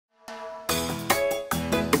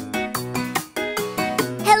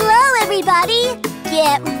Hello, everybody!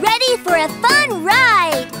 Get ready for a fun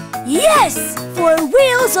ride! Yes! For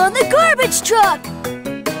wheels on the garbage truck!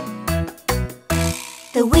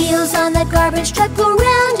 The wheels on the garbage truck go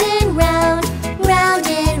round and round, round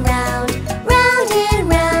and round, round and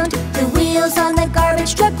round. The wheels on the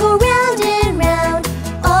garbage truck go round and round,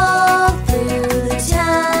 all through the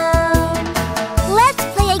town. Let's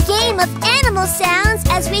play a game of animal sounds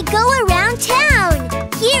as we go around town.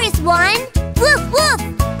 Here is one. Woof, woof.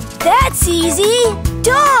 That's easy!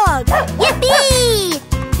 Dog! Yippee!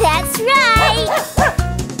 That's right!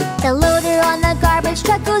 The loader on the garbage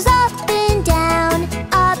truck goes up and down,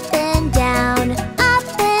 up and down, up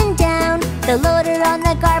and down. The loader on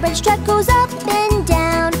the garbage truck goes up and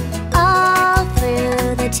down, all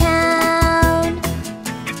through the town.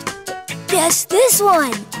 Guess this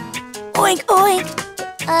one! Oink, oink!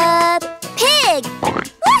 Pig!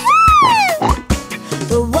 Woohoo!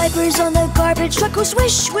 The wipers on the garbage truck go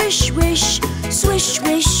swish, swish, swish. Swish,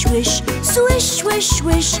 swish, swish. Swish, swish,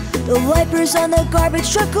 swish. The wipers on the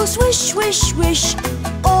garbage truck go swish, swish, swish.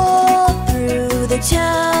 All through the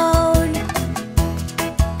town.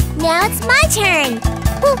 Now it's my turn.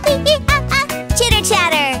 Chitter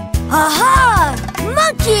chatter. Aha!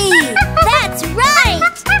 Monkey! That's right!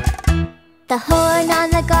 The horn on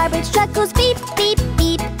the garbage truck goes beep, beep,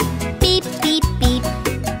 beep. Beep, beep, beep.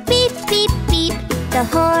 Beep, beep, beep. The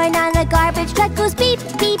horn on the garbage truck goes beep,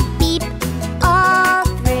 beep, beep. All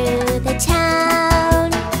through the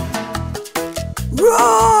town.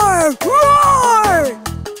 Roar! Roar!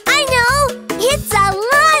 I know! It's a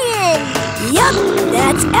lion! Yup!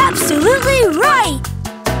 That's absolutely right!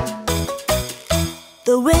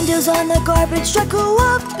 The windows on the garbage truck go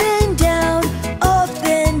up and down, up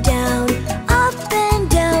and down, up and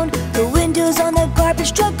down. The windows on the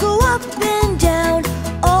garbage truck go up and down,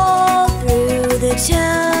 all through the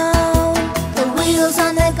town. The wheels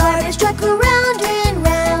on the garbage truck go round and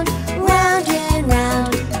round, round and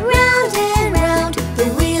round, round and round. The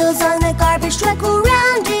wheels on the garbage truck go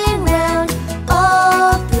round and round,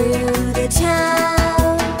 all through the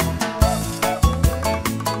town.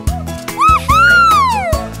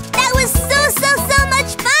 Woohoo! That was so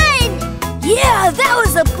much fun! Yeah, that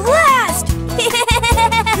was a blast!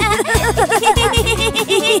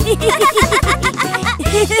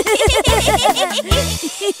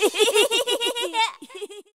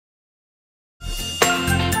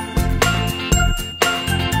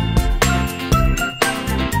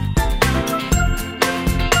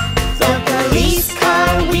 The police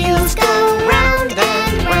car wheels go round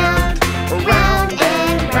and round, round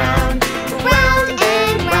and round, round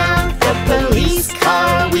and round. The police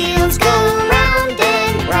car wheels go round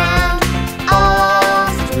and round, all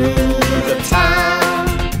through the town.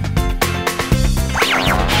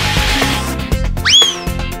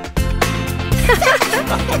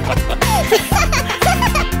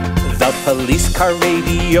 The police car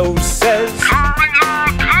radio says, Calling all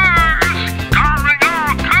cars! Calling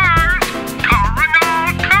all cars! Calling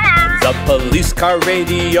all cars! the police car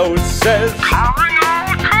radio says, Calling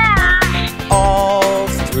all cars! all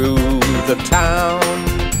through the town.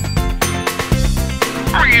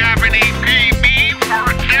 Are you having a PB for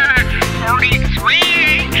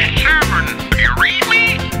 43H7? You read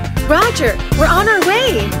me? Roger, we're on our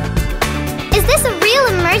way. Is this a real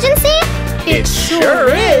emergency? It sure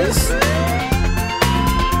is.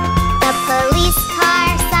 The police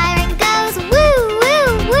car siren goes woo, woo,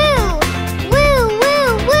 woo. Woo, woo,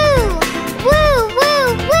 woo. Woo, woo,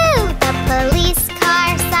 woo. The police car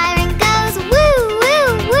siren goes woo, woo,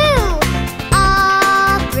 woo.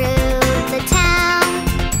 All through the town.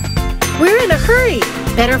 We're in a hurry.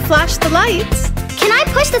 Better flash the lights. Can I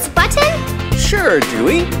push this button? Sure,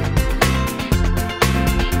 Dewey.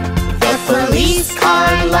 The police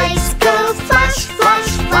car lights go flash, flash,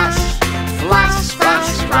 flash. Flash, flash,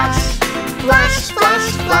 flash. Flash, flash,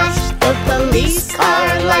 flash. The police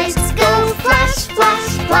car lights go flash,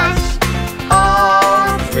 flash, flash.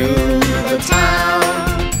 All through the town.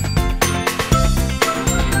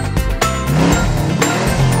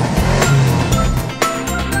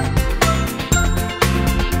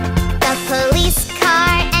 The police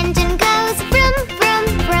car engine goes vroom, vroom,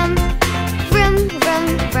 vroom. Vroom, vroom,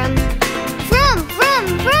 vroom. Vroom, vroom,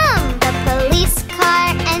 vroom. The police car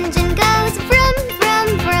engine goes vroom, vroom,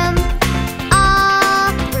 vroom. All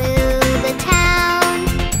through the town.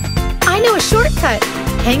 I know a shortcut.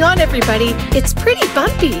 Hang on, everybody. It's pretty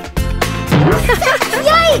bumpy.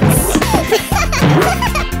 Yikes!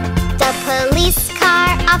 The police car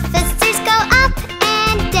officers go up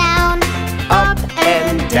and down. Up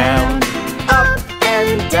and down. Up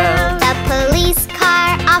and down. The police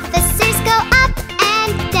car officers go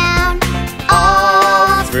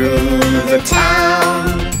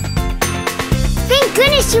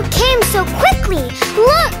exactly!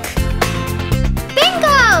 Look!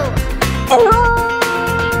 Bingo!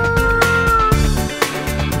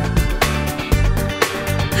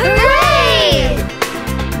 Hooray!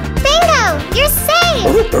 Bingo! You're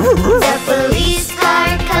safe! The police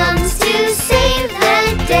car comes to save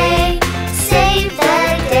the day. Save the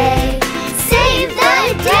day. Save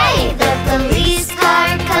the day. The police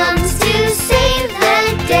car comes to save the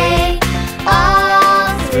day.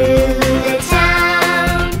 All through the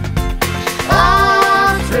town.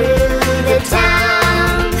 All through the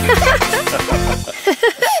town.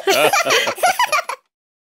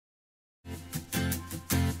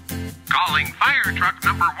 Calling fire truck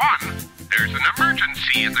number 1. There's an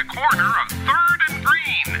emergency at the corner of 3rd and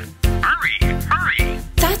Green. Hurry, hurry.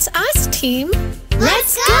 That's us, team.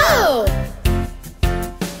 Let's go!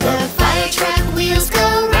 The fire truck wheels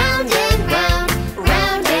go round and round,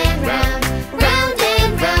 round and round, round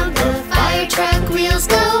and round. The fire truck wheels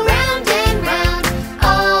go round and round,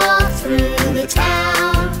 all through the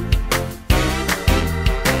town.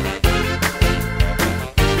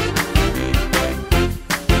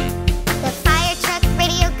 The fire truck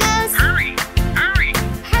radio goes, Hurry, hurry,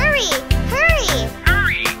 hurry, hurry.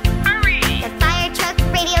 hurry, hurry. The fire truck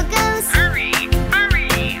radio goes, Hurry,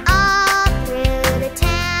 hurry. all through the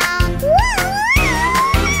town.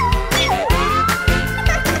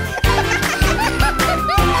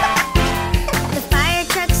 The fire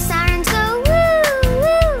truck sirens go woo,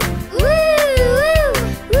 woo, woo, woo,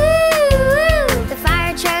 woo, woo. The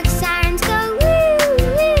fire truck sirens go woo,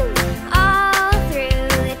 woo, all through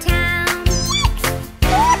the town.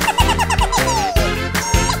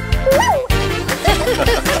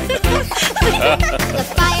 The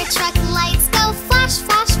fire truck lights go flash,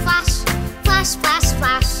 flash, flash, flash, flash,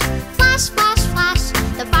 flash, flash, flash, flash.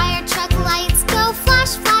 The fire truck lights go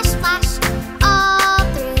flash, flash, flash, all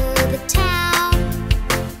through the town.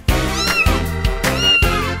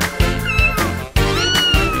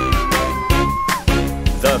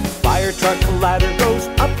 The fire truck ladder goes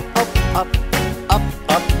up, up, up, up,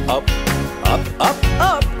 up, up, up, up,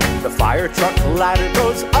 up. The fire truck ladder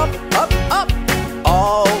goes up, up, up,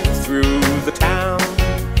 all through the town.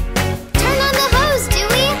 Turn on the hose,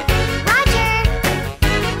 Dewey. Roger.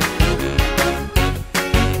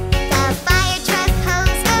 The fire truck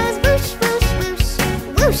hose goes whoosh, whoosh,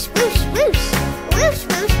 whoosh, whoosh, whoosh, whoosh, whoosh,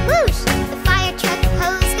 whoosh, whoosh. The fire truck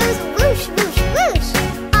hose goes whoosh, whoosh, whoosh,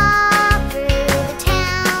 all through the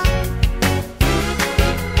town.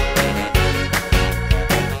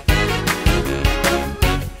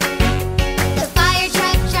 The fire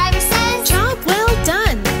truck driver says, Job well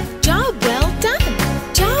done. Job well done.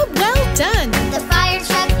 Job well done. the fire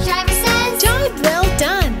truck driver says, Job well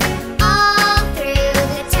done. all through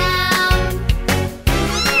the town.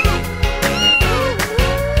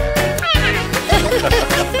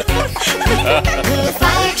 The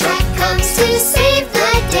fire truck comes to save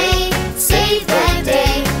the day, save the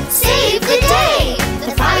day, save the day.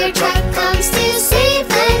 The fire truck comes to save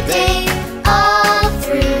the day, all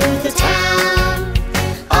through the town,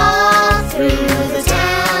 all through the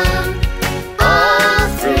town, all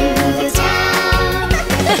through the town.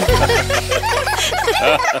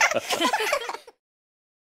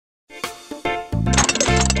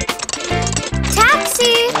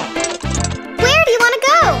 Taxi! Where do you want to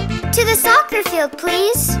go? To the soccer field,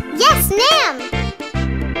 please. Yes, ma'am.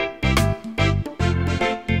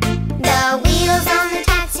 The wheels on the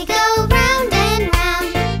taxi go round and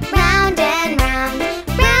round, round and round,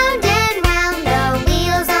 round and round. The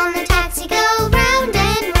wheels on the taxi go round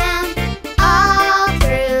and round, all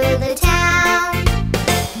through the town.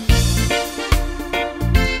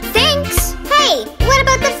 Thanks. Hey, what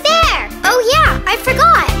about the fare? Oh yeah, I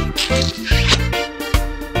forgot.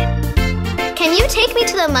 Can you take me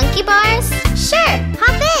to the monkey bars? Sure,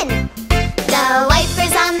 hop in. The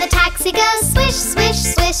wipers on the taxi go swish, swish,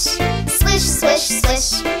 swish, swish, swish,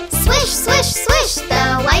 swish, swish, swish, swish.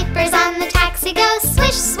 The wipers on the taxi go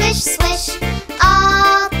swish, swish, swish,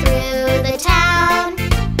 all through the town.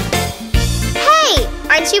 Hey,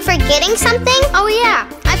 aren't you forgetting something? Oh yeah,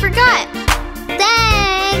 I forgot.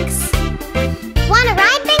 Thanks. Want a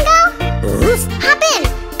ride, Bingo? Hop in.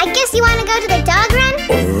 I guess you want to go to the dog run?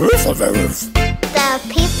 The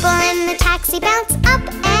people in the taxi bounce up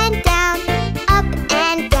and down, up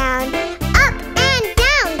and down, up and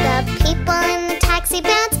down. The people in the taxi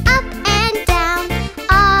bounce up and down,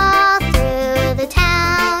 all through the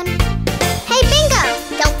town. Hey, Bingo,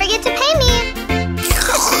 don't forget to pay me.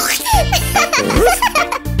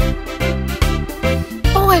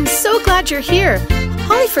 Oh, I'm so glad you're here.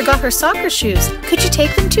 Holly forgot her soccer shoes. Could you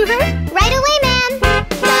take them to her? Right away, ma'am.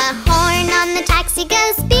 The horn on the taxi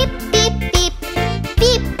goes beep, beep, beep,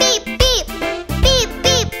 beep, beep, beep,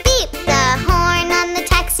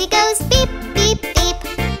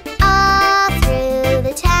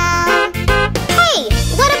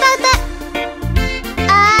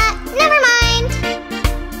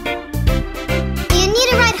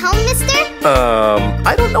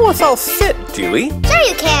 if I'll fit, Dewey. Sure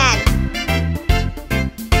you can.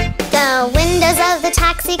 The windows of the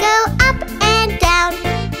taxi go up and down,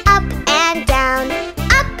 up and down,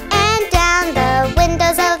 up and down. The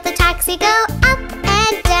windows of the taxi go up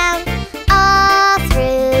and down, all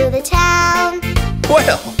through the town.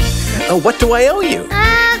 Well, what do I owe you?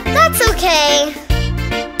 That's okay.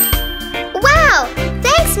 Wow,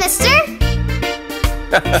 thanks, mister.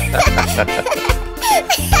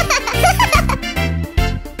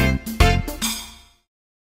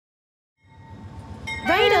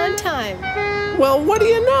 Right on time. Well, what do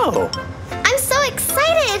you know? I'm so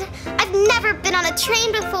excited! I've never been on a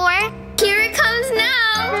train before. Here it comes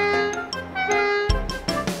now.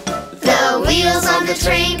 The wheels on the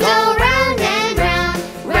train go round and round,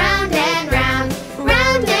 round and round,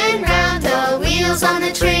 round and round. The wheels on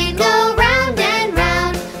the train go round and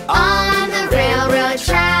round on the railroad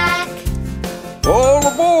track. All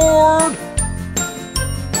aboard!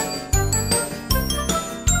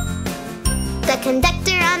 The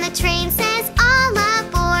conductor on the train says all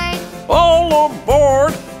aboard. All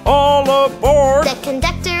aboard! All aboard! The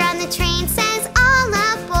conductor on the train says all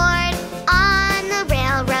aboard on the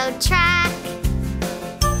railroad track.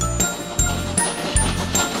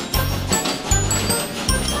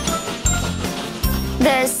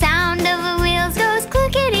 The sound of the wheels goes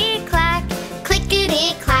clickety-clack,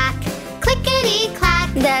 clickety-clack,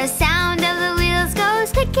 clickety-clack. The sound of the wheels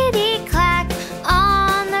goes clickety-clack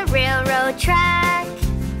on the railroad track.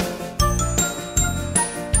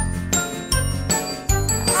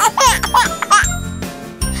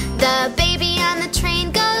 The baby on the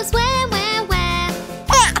train goes wah, wah, wah.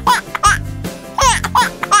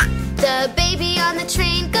 The baby on the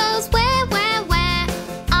train goes wah, wah, wah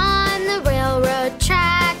on the railroad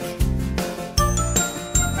track.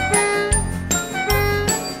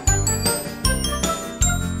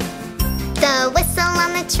 The whistle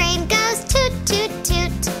on the train goes toot, toot,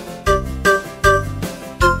 toot.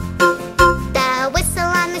 The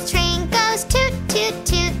whistle on the train goes toot, toot,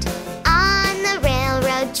 toot on the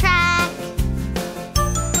railroad track.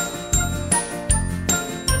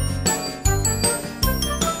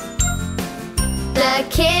 The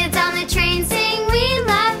kids on the train sing, we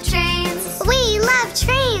love trains. We love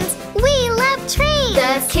trains. We love trains.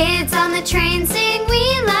 The kids on the train sing,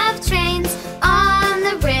 we love trains on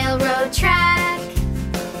the railroad track.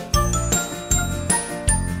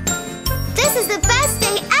 This is the best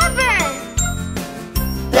day ever.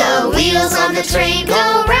 The wheels on the train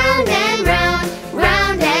go round and round,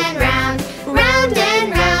 round and round, round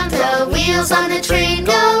and round. The wheels on the train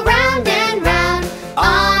go round and round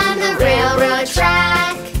on the railroad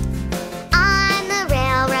track. On the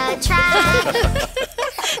railroad track.